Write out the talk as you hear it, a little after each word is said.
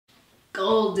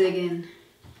Gold digging.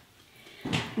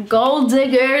 Gold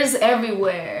diggers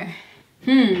everywhere.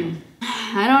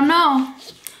 I don't know.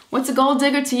 What's a gold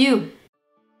digger to you?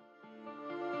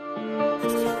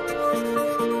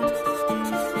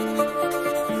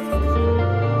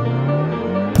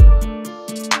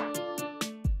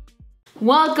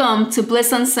 Welcome to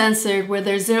Bliss Uncensored, where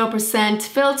there's 0%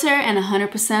 filter and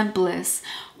 100% bliss.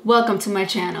 Welcome to my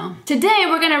channel. Today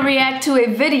we're gonna react to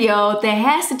a video that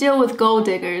has to deal with gold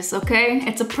diggers, okay?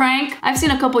 It's a prank. I've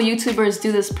seen a couple YouTubers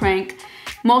do this prank.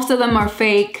 Most of them are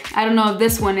fake. I don't know if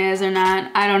this one is or not.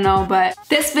 I don't know, but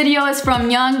this video is from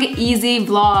Young Easy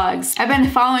Vlogs. I've been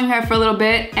following her for a little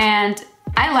bit and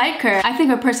I like her. I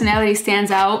think her personality stands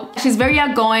out. She's very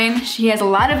outgoing. She has a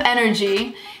lot of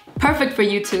energy. Perfect for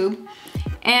YouTube.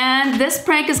 And this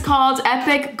prank is called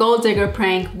Epic Gold Digger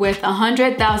Prank with a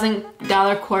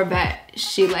 $100,000 Corvette.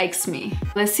 She likes me.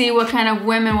 Let's see what kind of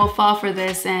women will fall for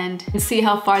this and see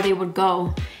how far they would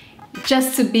go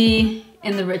just to be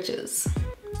in the riches.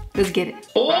 Let's get it.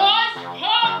 What's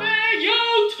poppin',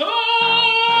 YouTube?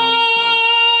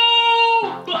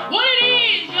 What it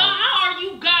is, y'all? How are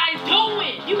you guys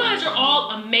doing? You guys are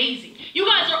all amazing. You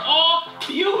guys are all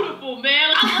beautiful,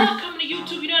 man. I love coming to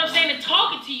YouTube, you know what I'm saying, and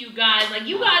talking to you guys. Like,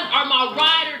 you guys are my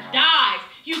ride or dies.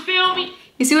 You feel me?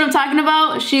 You see what I'm talking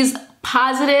about? She's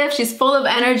positive, she's full of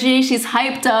energy, she's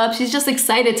hyped up, she's just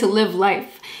excited to live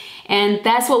life. And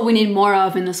that's what we need more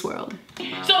of in this world. So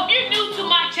if you're new to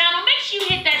my channel, make sure you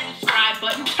hit that subscribe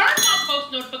button, turn my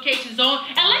post notifications on,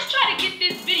 and let's try to get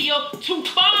this video to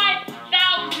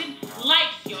 5,000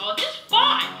 likes, y'all. Just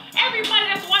 5. Everybody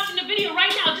that's watching the video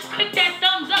right now, just click that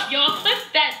thumbs up, y'all. Click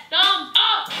that thumbs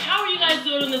up. How are you guys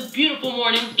doing on this beautiful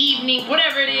morning, evening,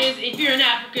 whatever it is? If you're in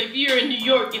Africa, if you're in New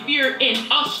York, if you're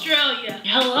in Australia,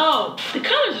 hello. The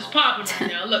colors is popping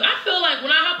right now. Look, I feel like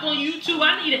when I hop on YouTube,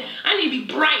 I need to be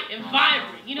bright and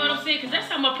vibrant. You know what I'm saying? Because that's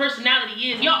how my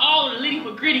personality is. Y'all all the litty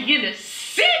but gritty in the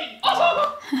city.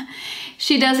 Oh.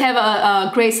 She does have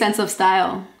a great sense of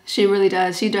style. She really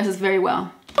does. She dresses very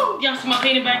well. Y'all see my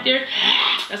painting back there?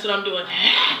 That's what I'm doing.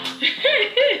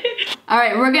 All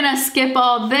right, we're gonna skip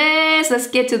all this. Let's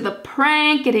get to the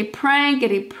prank. Get a prank,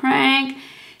 get a prank.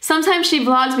 Sometimes she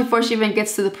vlogs before she even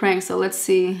gets to the prank, so let's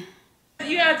see.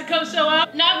 You have to come show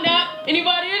up. Knock, knock.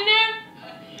 Anybody in there?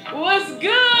 What's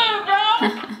good, bro?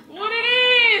 What it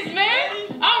is,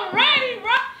 man? I'm ready,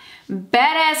 bro.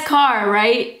 Badass car,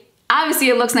 right? Obviously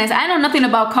it looks nice. I know nothing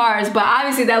about cars, but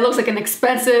obviously that looks like an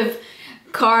expensive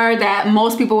car that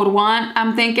most people would want,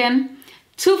 I'm thinking.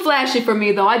 Too flashy for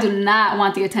me though. I do not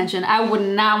want the attention. I would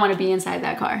not want to be inside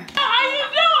that car. How you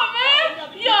doing,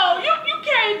 man? Yo, you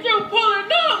came through pulling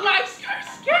up like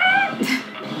skirt.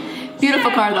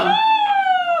 Beautiful car though.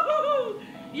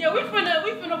 Yeah, we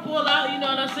finna pull out, you know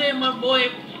what I'm saying? My boy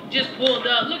just pulled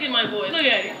up. Look at my boy. Look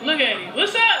at him. Look at him.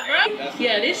 What's up, bro?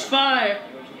 Yeah, this fire.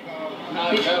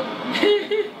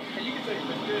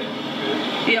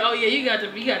 Yeah, oh yeah, you got the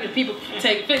people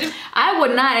taking pictures. I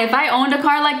would not, if I owned a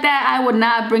car like that, I would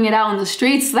not bring it out on the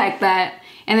streets like that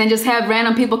and then just have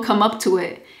random people come up to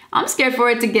it. I'm scared for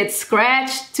it to get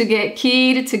scratched, to get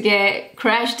keyed, to get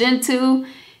crashed into,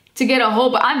 to get a whole,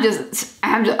 but I'll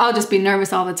just be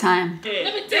nervous all the time.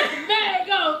 Let me take the bag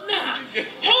off now.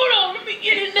 Hold on, let me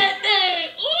get in that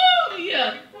bag. Oh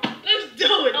yeah, let's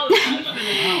do it. Oh,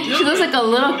 she looks like a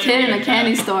little kid in a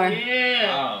candy store.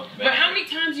 Yeah. Oh, but how many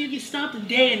times do you get stopped a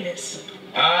day in this?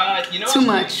 You know, too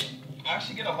much. I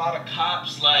actually get a lot of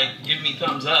cops like give me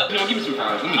thumbs up. You know, give me some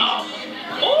cars.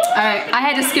 Alright, I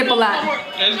had to skip a lot.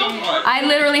 I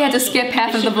literally had to skip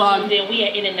half of the vlog. Then we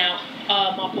are in and out.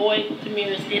 My boy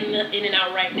Tamir is in and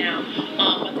out right now.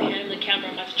 I'm about to hand him the camera.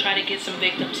 I'm about to try to get some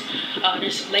victims.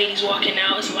 There's some ladies walking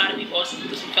out. There's a lot of people, also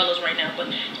some fellas right now, but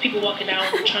there's people walking out.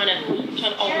 We're trying to.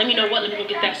 Oh, let me know what. Let me go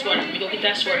get that sweater. Let me go get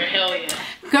that sweater. Hell yeah.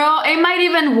 Girl, it might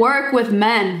even work with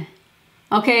men.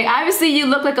 Okay, obviously you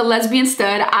look like a lesbian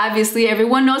stud. Obviously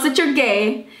everyone knows that you're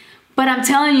gay. But I'm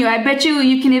telling you, I bet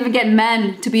you can even get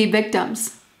men to be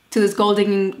victims to this gold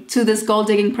digging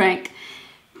prank.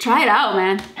 Try it out,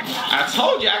 man. I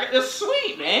told you, it's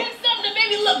sweet, man. It's something that made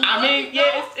me look good. I mean,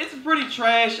 yeah, it's a pretty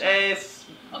trash ass.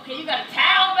 Okay, you got a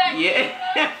towel back Yeah.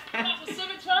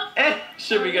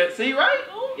 Should be good. See, right?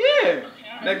 Ooh. Yeah. Okay,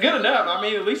 That's good enough. I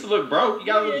mean, at least it look broke. You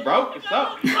gotta look broke or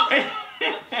something.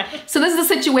 So this is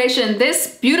the situation.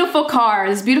 This beautiful car,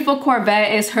 this beautiful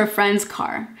Corvette is her friend's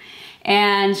car.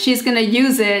 And she's gonna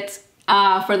use it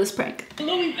for this prank.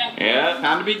 Yeah,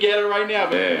 time to be ghetto right now,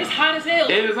 man. It's hot as hell.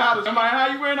 It is hot as hell. How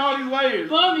you wearing all these layers?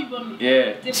 Bummy.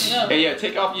 Yeah. Dip it up. Hey, yeah,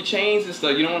 take off your chains and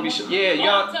stuff. You don't want to be. Yeah, you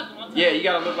gotta. Yeah, you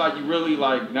gotta look like you really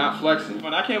like not flexing.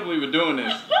 Man, I can't believe we're doing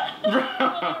this.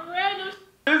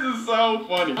 This is so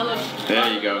funny.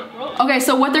 There you go. Okay,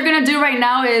 so what they're gonna do right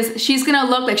now is she's gonna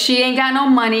look like she ain't got no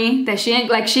money, that she ain't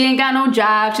got no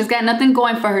job, she's got nothing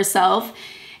going for herself,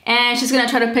 and she's gonna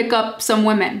try to pick up some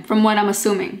women, from what I'm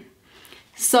assuming.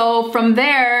 So from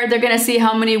there, they're gonna see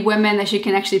how many women that she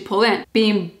can actually pull in,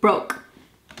 being broke.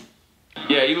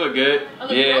 Yeah, you look good.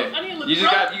 Yeah. broke. I need to look You just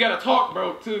broke. you gotta talk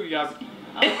broke too. You guys.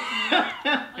 How's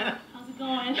it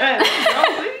going? Hey,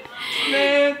 see?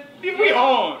 Man, we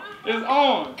on. It's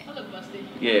on. I look busted.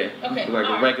 Yeah. Okay, Like a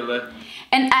alright. regular.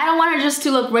 And I don't want her just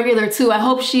to look regular too. I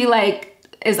hope she like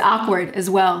is awkward as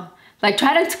well. Like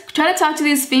try to talk to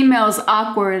these females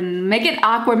awkward and make it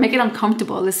awkward, make it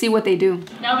uncomfortable. Let's see what they do.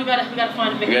 Now we gotta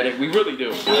find a big. We really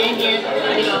do.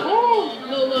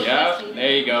 Little Yeah, busty,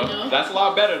 there you go. you know? That's a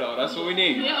lot better though. That's what we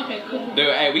need. Yeah. Okay. Cool.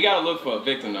 Dude, hey, we gotta look for a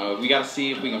victim though. We gotta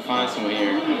see if we can find someone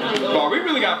here. Bro, we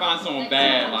really gotta find someone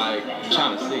bad, like, I'm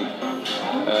trying to see.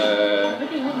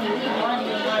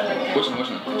 Which one? The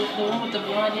one with the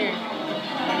blonde hair.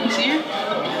 You see her?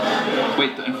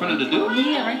 Wait, in front of the dude?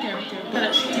 Yeah, right there.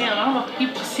 Damn, I don't know if the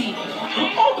people see.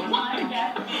 Oh my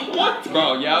god. What?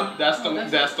 Bro, yeah, that's the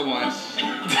one.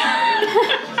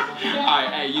 Alright,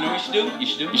 hey, you know what you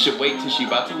should do? You should wait till she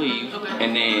about to leave,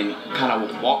 and then kind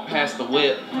of walk past the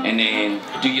whip, and then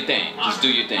do your thing. Just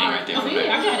do your thing right there. Okay,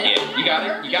 I got it. Yeah, you got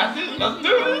it. You got this. Let's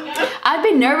do it. I'd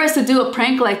be nervous to do a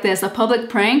prank like this, a public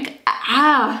prank.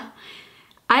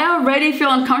 I already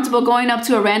feel uncomfortable going up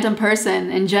to a random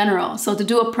person in general. So to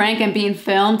do a prank and being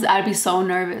filmed, I'd be so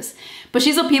nervous. But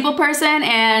she's a people person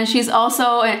and she's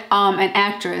also an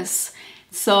actress.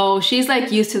 So she's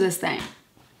like used to this thing.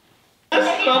 Bro,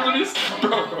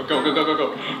 go.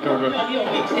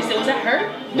 Was that her?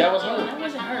 That was her. That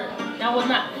wasn't her. That was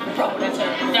not. Bro, that's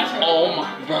her. That's her. Oh my,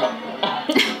 bro.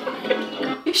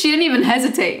 She didn't even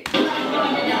hesitate. Go.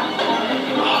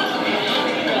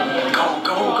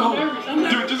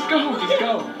 Dude, just go.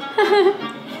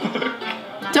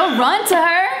 Don't run to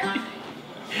her.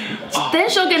 Then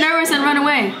she'll get nervous and run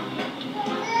away.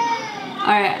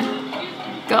 Alright.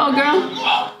 Go, girl.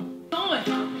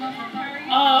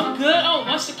 I'm good. Oh,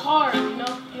 what's the car? You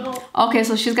know. Okay,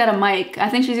 so she's got a mic. I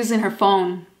think she's using her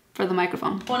phone for the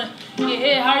microphone.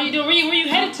 Yeah, how are you doing? Where you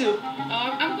headed to?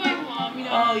 I'm going home, you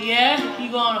know. Oh, yeah? You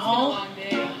going home? Long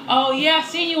day. Oh, yeah, I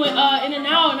seen you in and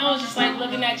out, and I was just like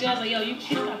looking at you. I was like, yo,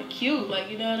 she's kind of cute. Like,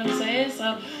 you know what I'm saying?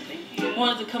 So,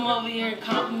 wanted to come over here and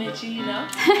compliment you, you know?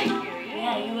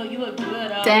 Yeah, you look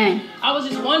good. Dang. I was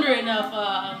just wondering if,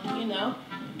 you know,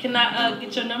 can I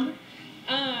get your number?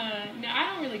 No,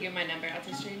 I don't really give my number out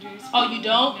to strangers. Oh, you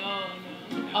don't? No.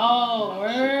 Oh,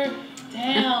 word.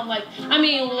 Damn, like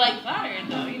Flattered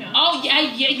though, you know. Oh yeah,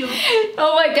 you.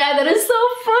 Oh my god, that is so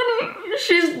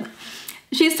funny.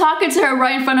 She's talking to her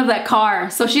right in front of that car.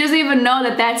 So she doesn't even know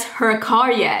that that's her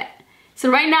car yet. So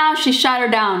right now she shot her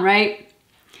down, right?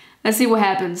 Let's see what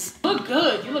happens. You look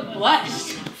good. You look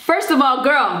blessed. First of all,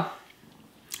 girl,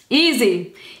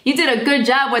 easy. You did a good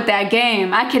job with that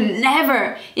game. I can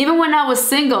never, even when I was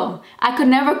single, I could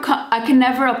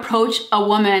never approach a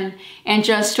woman and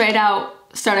just straight out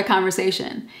start a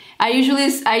conversation. I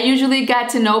usually got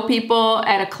to know people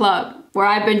at a club where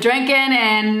I've been drinking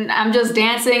and I'm just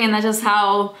dancing, and that's just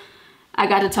how I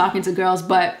got to talking to girls.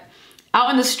 But out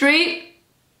in the street,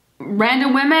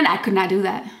 random women, I could not do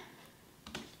that.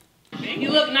 You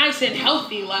look nice and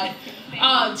healthy, well,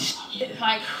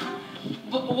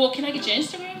 can I get your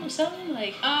Instagram or something?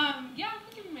 Like, Yeah, I can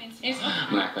give you my Instagram. I'm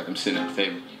gonna act like I'm sitting at the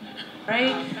table.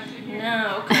 right?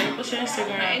 No, okay. What's your My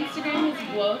Instagram? Instagram is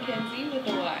Wokinsey with a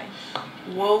Y.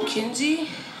 Whoa, Kinsey.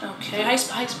 Okay, how you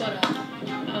spell that?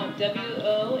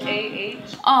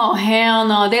 WOAH. Oh, hell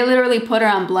no. They literally put her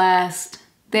on blast.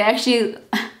 They actually...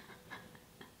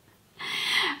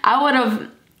 I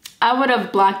would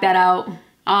have blocked that out.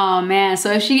 Oh, man.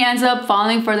 So if she ends up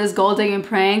falling for this gold digging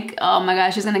prank, oh my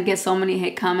gosh, she's going to get so many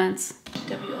hate comments.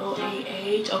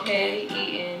 WOAH. Okay.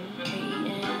 KENZY.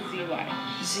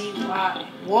 ZY.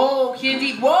 Whoa,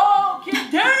 Kinsey. Whoa,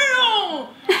 Kinsey. Damn.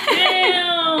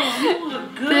 Damn. You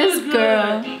look good. This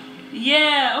girl.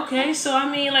 Yeah. Okay. So I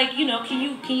mean, like, you know, can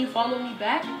you follow me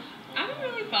back? I don't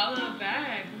really follow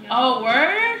back. No. Oh,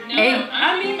 word. No, Hey.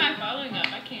 I mean my following up.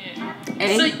 I can't.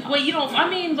 Hey. So, well, you don't. I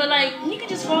mean, but like, you can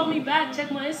just follow me back.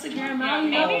 Check my Instagram out. You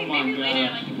know, Maybe God.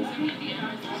 later, like, you can send me a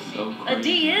DM. So a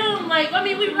crazy. DM. Like, I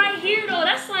mean, we right here though.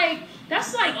 That's like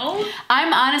old.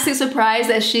 I'm honestly surprised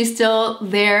that she's still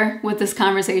there with this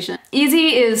conversation.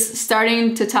 Easy is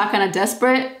starting to talk kind of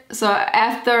desperate, so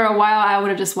after a while I would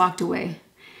have just walked away.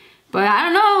 But I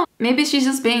don't know, maybe she's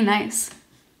just being nice.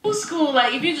 School,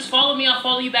 like if you just follow me, I'll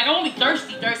follow you back. I won't be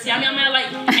thirsty. I mean, I'm at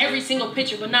like every single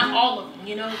picture, but not all of them.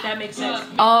 You know, if that makes sense.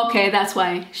 Oh, okay, that's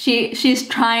why she's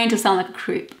trying to sound like a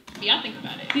creep. Yeah, I'll think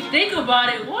about it. You think about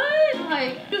it? What?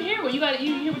 Like you here? What you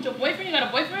here with your boyfriend? You got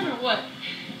a boyfriend or what?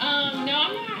 No,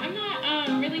 I'm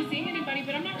not really seeing anybody,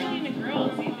 but I'm not really into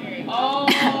girls either.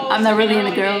 Oh, I'm not really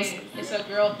into girls. It's a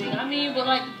girl thing. I mean, but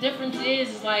like the difference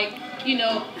is like, you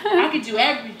know, I could do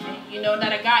everything, you know,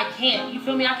 that a guy can't. You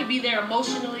feel me? I could be there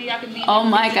emotionally. I could be there Oh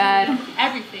my God.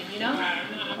 everything, you know?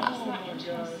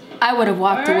 I would have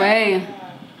walked away.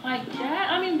 Like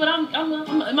that? I mean, but am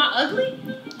I ugly?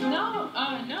 No,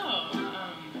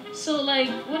 no. So like,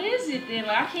 what is it then?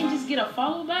 Like, I can't just get a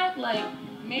follow back? Like,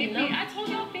 Maybe. you know? I told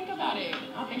you I'll think about it.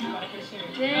 I'll think about it for sure.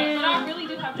 Damn. But I really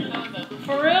do have to go though.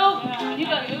 For real? Yeah, You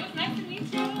got it was nice to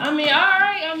meet you. I mean,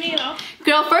 alright. I mean,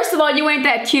 Girl, first of all, you ain't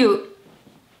that cute.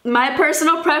 My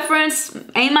personal preference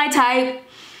ain't my type.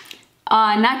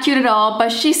 Not cute at all,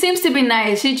 but she seems to be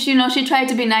nice. You know, she tried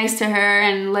to be nice to her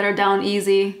and let her down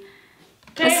easy.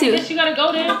 Let's see. I guess you gotta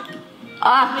go then.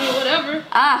 I mean, whatever.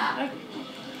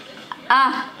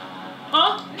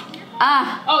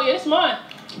 Huh? Oh, yeah, it's mine.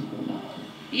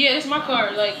 Yeah, it's my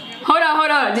car. Like, Hold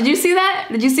on. Did you see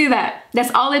that?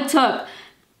 That's all it took.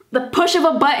 The push of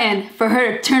a button for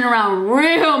her to turn around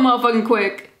real motherfucking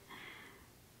quick.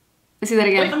 Let's see that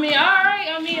again. I mean, alright.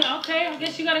 I mean, okay. I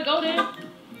guess you gotta go then.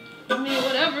 I mean,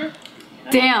 whatever.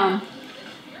 Damn.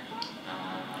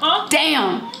 Huh?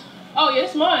 Damn. Oh, yeah,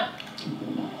 it's mine.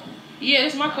 Yeah,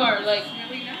 it's my car. Like,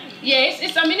 Really nice. yeah,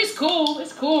 it's I mean, it's cool.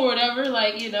 It's cool or whatever.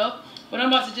 Like, you know. But I'm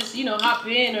about to just, you know, hop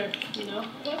in or, you know.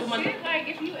 Well, do my shit, like,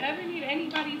 if you ever need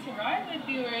anybody to ride with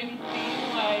you or anything,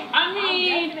 like, I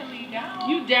mean, I'm definitely down.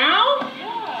 You down?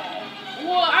 Yeah.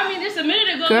 Well, I mean, just a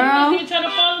minute ago, Girl. you wasn't even trying to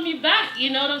follow me back. You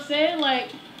know what I'm saying?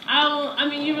 Like, I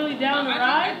mean, you really down to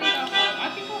ride?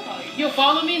 I think I'll follow you. You'll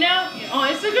follow me now? Yeah. On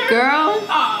Instagram? Girl,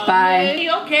 Aw, bye.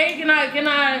 man, okay, can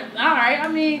I, alright, I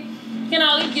mean, can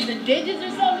I at least get the digits or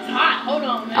something? It's hot, hold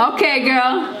on, man. Okay,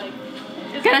 girl. Like,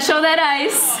 Gotta show that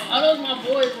ice. oh, those my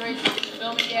boys racing, you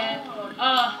feel me?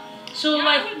 Yeah. So Yeah,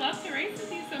 like, I would love to race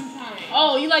with you sometime.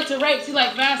 oh, you like to race, you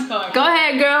like fast cars. Go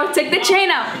ahead, girl. Take the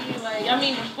chain out. You like, I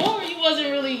mean, before you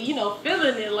wasn't really, you know,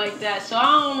 feeling it like that, so I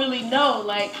don't really know,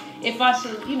 like, if I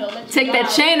should, you know, let you Take ride.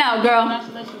 that chain out, I girl.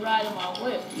 should let you ride in my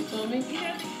whip, you feel me?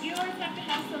 You always have to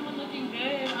have someone looking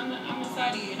good on the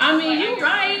side of you. I mean, Like, you your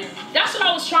right. partner. That's what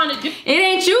I was trying to do. It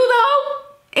ain't you though.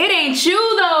 It ain't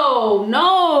you though.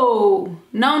 No.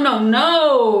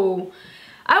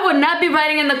 I would not be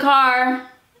riding in the car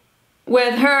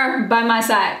with her by my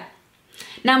side.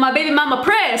 Now my baby mama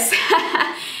Priss.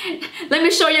 Let me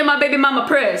show you my baby mama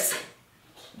Priss.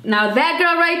 Now that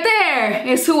girl right there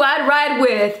is who I'd ride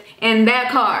with in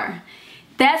that car.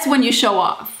 That's when you show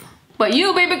off. But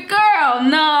you, baby girl,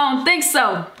 no, I don't think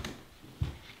so.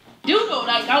 Dude, though,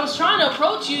 like, I was trying to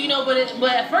approach you, you know, but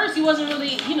at first you wasn't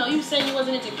really, you know, you saying you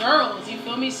wasn't into girls, you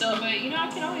feel me? So, But, you know, I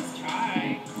can always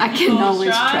try. I can always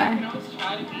I try. can always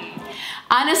try to be.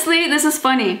 Honestly, this is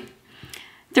funny.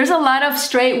 There's a lot of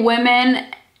straight women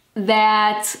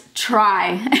that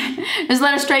try. There's a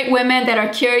lot of straight women that are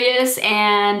curious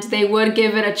and they would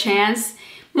give it a chance.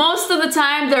 Most of the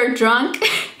time they're drunk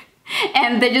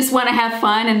and they just want to have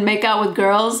fun and make out with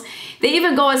girls. They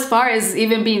even go as far as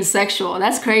even being sexual.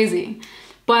 That's crazy.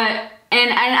 But,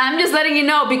 and I'm just letting you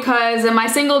know because in my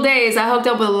single days, I hooked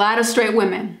up with a lot of straight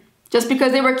women. Just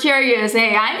because they were curious.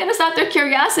 Hey, I ain't gonna stop their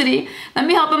curiosity. Let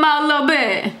me help them out a little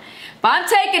bit. But I'm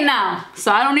taken now,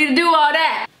 so I don't need to do all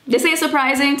that. This ain't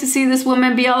surprising to see this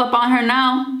woman be all up on her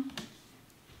now.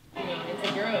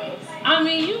 Into girls. I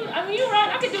mean, you right.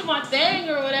 I could do my thing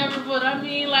or whatever, but I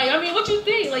mean, what you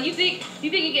think? Like, you think you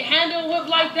can handle a whip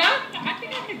like that? I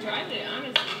think I could drive it,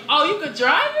 honestly. Oh, you could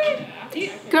drive it? Yeah, I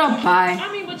think I could Girl, drive it. bye.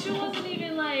 I mean, but you wasn't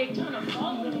even like trying to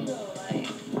follow me though,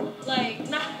 like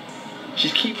not.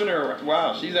 She's keeping her.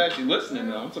 Wow, she's actually listening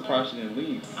though. I'm surprised she didn't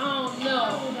leave. I don't know.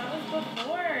 Oh, that was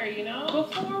before, you know?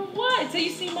 Before what? Till you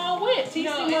see my whip. Till you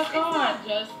see my it's car. not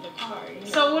just the car. You know?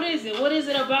 So what is it? What is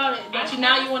it about it that you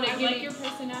now you want to I give like me? your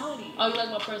personality. Oh, you like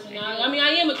my personality? I mean, I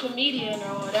am a comedian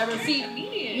or whatever. You're See, a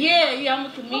comedian. yeah, I'm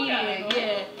a comedian.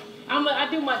 Okay. Yeah, I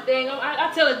do my thing.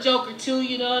 I tell a joke or two,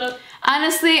 you know.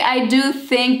 Honestly, I do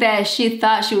think that she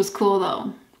thought she was cool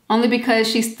though. Only because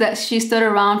she stood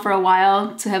around for a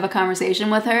while to have a conversation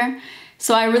with her.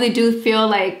 So I really do feel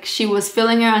like she was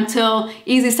feeling her until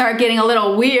Easy started getting a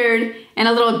little weird and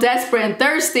a little desperate and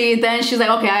thirsty. Then she's like,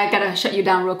 okay, I gotta shut you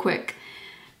down real quick.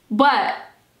 But,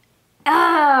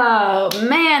 oh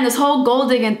man, this whole gold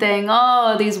digging thing.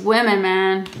 Oh, these women,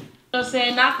 man. You know what I'm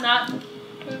saying? Knock, knock.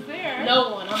 who's there? No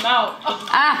one. I'm out.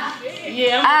 Ah.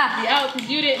 Yeah, I'm gonna be out because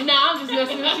you didn't. Nah, I'm just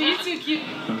messing with you. You too cute.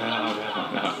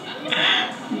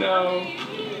 No.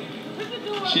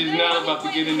 She's not about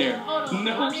to get in there.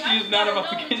 No, she's not about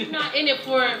to get in You're there. not in it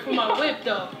for my whip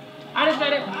though. I just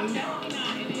got it.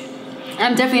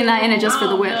 I'm definitely not in it just for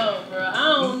the whip. I don't know, bro. I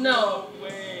don't know.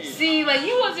 See, like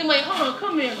you wasn't like, hold on,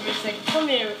 come here for a second. Come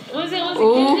here. Was it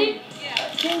Kenzie? Yeah.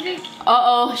 Kenzie?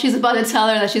 Uh-oh, she's about to tell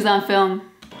her that she's on film.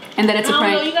 And that it's a I don't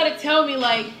know, prank. you gotta tell me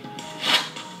like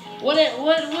what do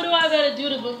I gotta do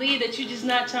to believe that you're just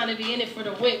not trying to be in it for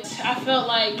the whip? I felt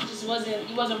like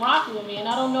you wasn't rocking with me, and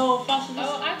I don't know if I should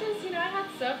just... Oh, I just, I had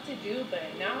stuff to do, but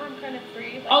now I'm kind of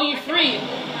free. Like, Oh, you're free?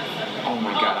 Oh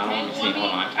my God, I don't understand.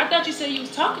 Hold on. I thought you said you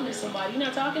was talking to somebody. You're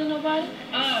not talking to nobody?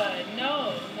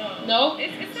 No. No?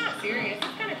 It's not serious. It's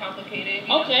kind of complicated. You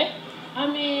know? Okay. I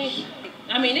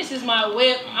mean, this is my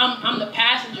whip. I'm the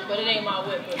passenger, but it ain't my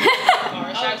whip. It's my car.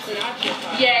 It's actually not your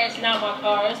car. Yeah, it's not my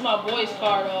car. It's my boy's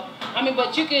car, though. I mean,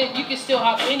 but you can still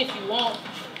hop in if you want.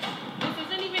 This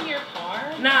isn't even your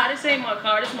car? Nah, this ain't my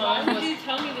car. This my Why would homeboy's. you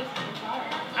tell me this is your car?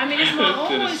 I mean, it's my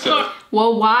homeboy's car.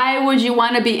 Well, why would you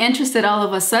want to be interested all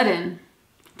of a sudden?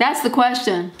 That's the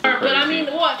question. But I mean,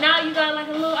 what? Now you got like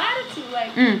a little attitude.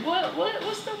 Like,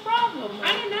 what's the problem?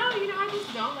 I don't know. I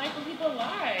just don't like when people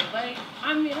lie. Like,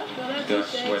 I mean, I feel like you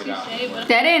say, but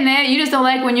That ain't it. You just don't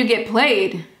like when you get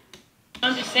played.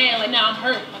 I'm just saying, like, now I'm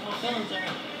hurt. Like, my feelings are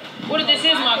hurt. What if this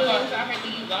is my car? I heard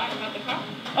that you lied about the car.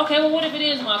 Okay, well, what if it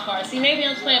is my car? See, maybe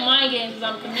I'm just playing mind games because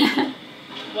I'm a comedian.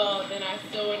 Well, then I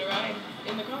still want to ride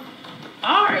in the car.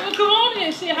 All right, well, come on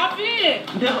then. Shit, hop in.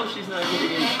 No, she's not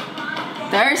getting in.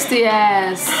 Thirsty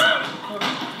ass.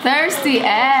 Thirsty It's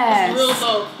ass. real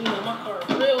low. My car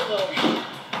is real low.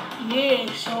 Yeah,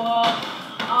 so,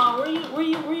 where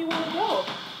you want to go?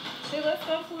 Shit, let's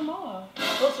go to the mall.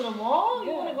 Go to the mall?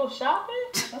 You Yeah. want to go shopping?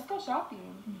 Let's go shopping.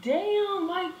 Damn,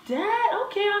 like that?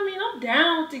 Okay, I mean, I'm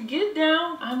down to get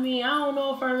down. I mean, I don't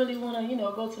know if I really want to,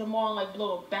 go to the mall and, like,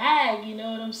 blow a bag, you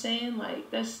know what I'm saying? Like,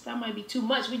 that might be too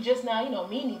much. We just now,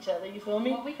 meeting each other, you feel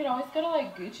me? Well, we could always go to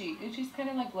like Gucci. Gucci's kind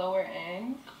of like lower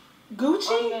end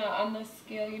Gucci? on the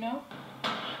scale,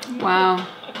 Wow.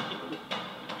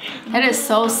 That is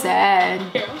so sad.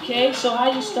 Okay, so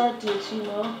how you start this,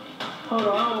 Hold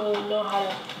on, I don't really know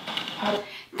how to...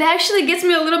 That actually gets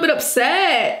me a little bit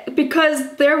upset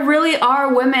because there really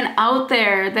are women out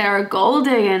there that are gold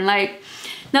digging. Like,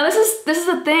 now this is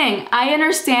the thing. I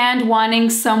understand wanting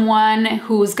someone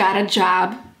who's got a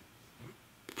job,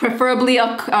 preferably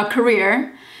a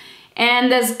career, and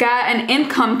that's got an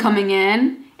income coming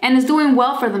in and is doing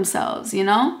well for themselves,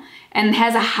 and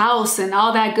has a house and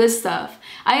all that good stuff.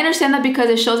 I understand that because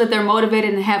it shows that they're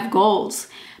motivated and have goals.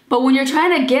 But when you're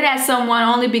trying to get at someone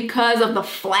only because of the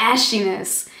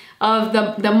flashiness of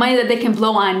the money that they can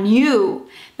blow on you,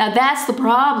 now that's the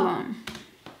problem.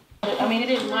 I mean, it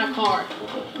is my car.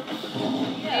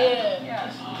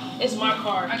 Yeah. It's my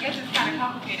car. I guess it's kind of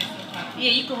complicated sometimes.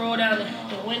 Yeah, you can roll down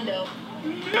the window.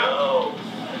 No.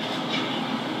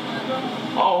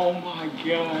 Oh my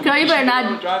God. Girl, you better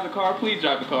not drive the car. Please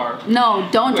drive the car. No,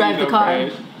 don't drive the car.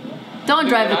 Crash. Don't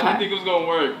drive the I car. didn't think it was gonna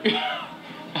work.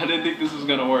 I didn't think this was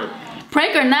gonna work.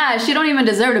 Prank or not, she don't even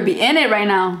deserve to be in it right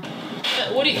now.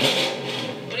 What do you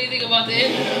think about the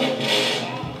intro?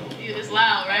 Yeah, it's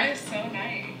loud, right? It's so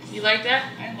nice. You like that?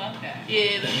 I love that.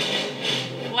 Yeah,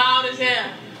 loud as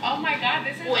hell. Oh my God,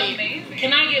 this is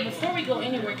amazing. Before we go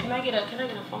anywhere, can I get a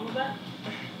follow back?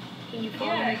 Can you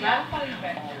follow me Yeah, back? I'll follow you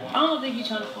back. I don't think you're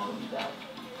trying to follow me back.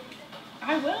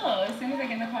 I will, as soon as I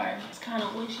get in the car. It's kind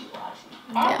of wishy-washy.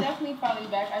 I'll definitely follow you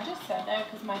back. I just said that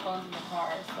because my phone's in the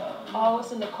car, so. Oh,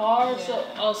 it's in the car?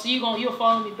 Yeah. So you'll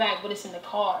follow me back, but it's in the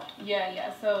car.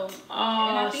 Yeah, so. Oh,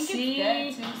 and I think see?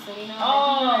 it's dead too, so Oh, maybe when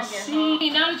I get home. see,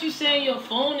 now that you're saying your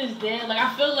phone is dead, like,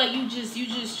 I feel like you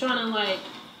just trying to, like,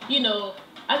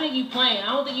 I think you playing. I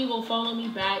don't think you gonna follow me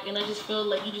back, and I just feel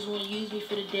like you just want to use me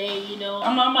for the day,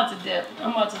 I'm about to dip.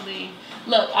 I'm about to leave.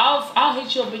 Look, I'll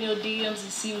hit you up in your DMs and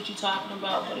see what you're talking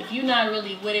about, but if you're not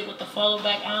really with it with the follow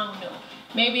back, I don't know.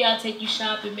 Maybe I'll take you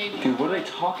shopping, maybe. Dude, what are they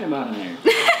talking about in there?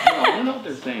 I don't know what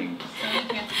they're saying.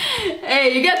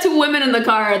 Hey, you got two women in the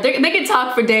car. They can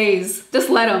talk for days. Just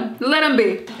let them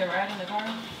be. To ride in the car?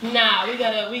 Nah, we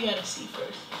gotta see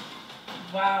first.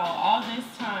 Wow, all this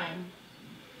time.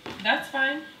 That's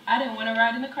fine. I didn't want to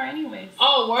ride in the car anyways.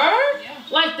 Oh, word? Yeah.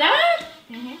 Like that?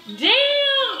 Mm-hmm.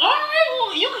 Damn. All right,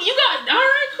 well, you got, all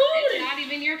right, cool. It's not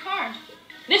even your car.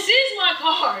 This is my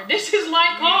car. This is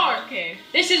my car. Yeah, okay.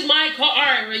 This is my car. All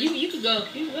right, bro. You can go.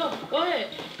 You can go. Go ahead.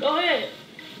 Go ahead.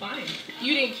 Fine.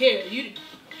 You didn't care. She's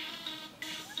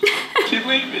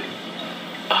leaving.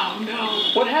 Oh Oh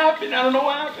no. What happened? I don't know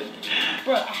what happened.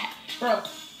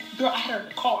 Girl, I had her in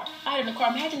the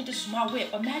car. Imagine if this was my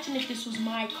whip. Imagine if this was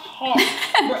my car.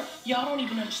 Bro, y'all don't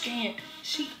even understand.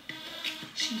 She's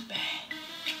bad.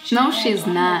 No, she's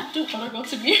not. Go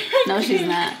to me. No, she's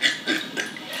not.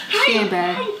 She ain't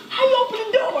bad. How you open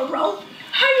the door, bro?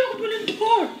 How you open the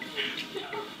door?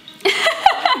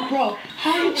 Bro,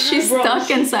 she's stuck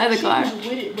inside the car. She was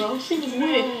with it, bro. She was with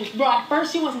it. Bro, at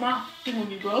first she was not with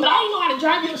me, bro. But I didn't know how to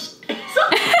drive your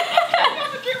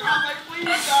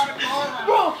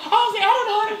Bro,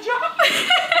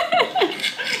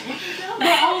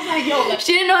 I was like, yo.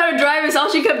 She didn't know how to drive it, so all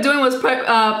she kept doing was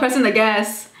pressing the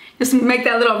gas. Just make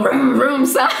that little vroom vroom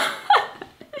sound.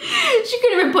 She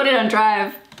couldn't even put it on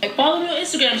drive. Like, follow me on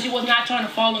Instagram. She was not trying to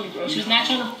follow me, bro. She was not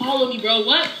trying to follow me, bro.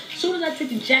 What? As soon as I took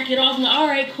the jacket off, I'm like, all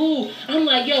right, cool. I'm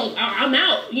like, yo, I'm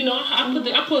out. You know, I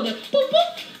put the boop,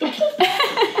 boop, the boop.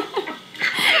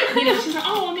 You know, she's like,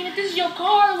 oh, I mean, if this is your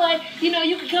car, like, you know,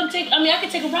 you can come take, I can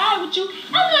take a ride with you.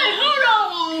 I'm like, hold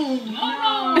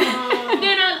on.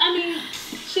 Then, I mean,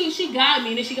 she got me,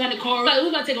 and then she got in the car. Like,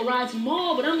 we got to take a ride to the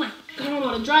mall, but I'm like, I don't know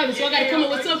how to drive it, so I got to come up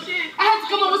with some, I had to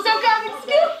come up with some kind of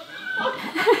excuse.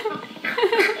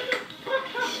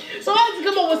 So I had to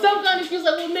come up with some kind of excuse,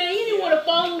 like, well, man, you didn't want to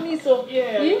follow me, so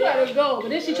you got to go. But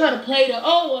then she tried to play the,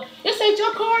 oh, well, this ain't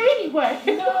your car anyway.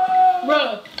 No.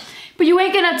 Bruh. But you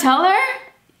ain't gonna tell her?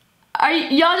 Are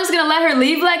y'all just gonna let her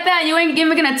leave like that? You ain't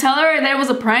even gonna tell her that it was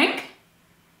a prank?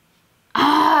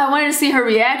 Ah, I wanted to see her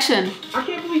reaction. I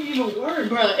can't believe you even worked.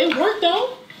 Bruh, it worked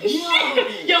though. Yo, how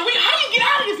you get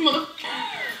out of this mother?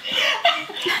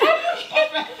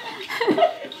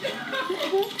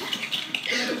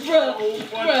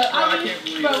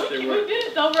 We did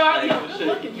it though, bro. Yo, good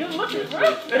looking, bro.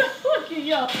 Good looking,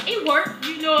 yo. It worked.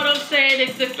 You know what I'm saying?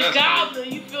 It's the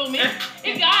goblin. You feel me?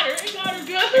 It got her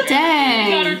good.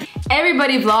 Dang.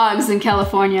 Everybody vlogs in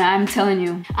California, I'm telling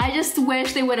you. I just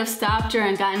wish they would have stopped her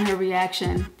and gotten her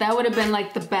reaction. That would have been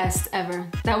like the best ever.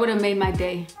 That would have made my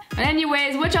day. But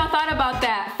anyways, what y'all thought about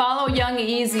that? Follow Young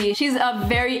Easy. She's a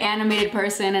very animated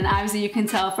person, and obviously you can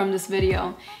tell from this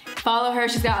video. Follow her,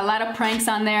 she's got a lot of pranks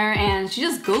on there, and she's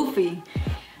just goofy.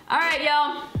 Alright,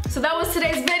 y'all. So that was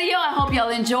today's video. I hope y'all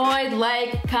enjoyed.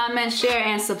 Like, comment, share,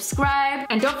 and subscribe.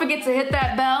 And don't forget to hit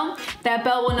that bell. That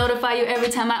bell will notify you every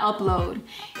time I upload.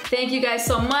 Thank you guys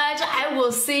so much. I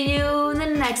will see you in the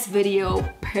next video.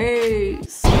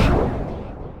 Peace.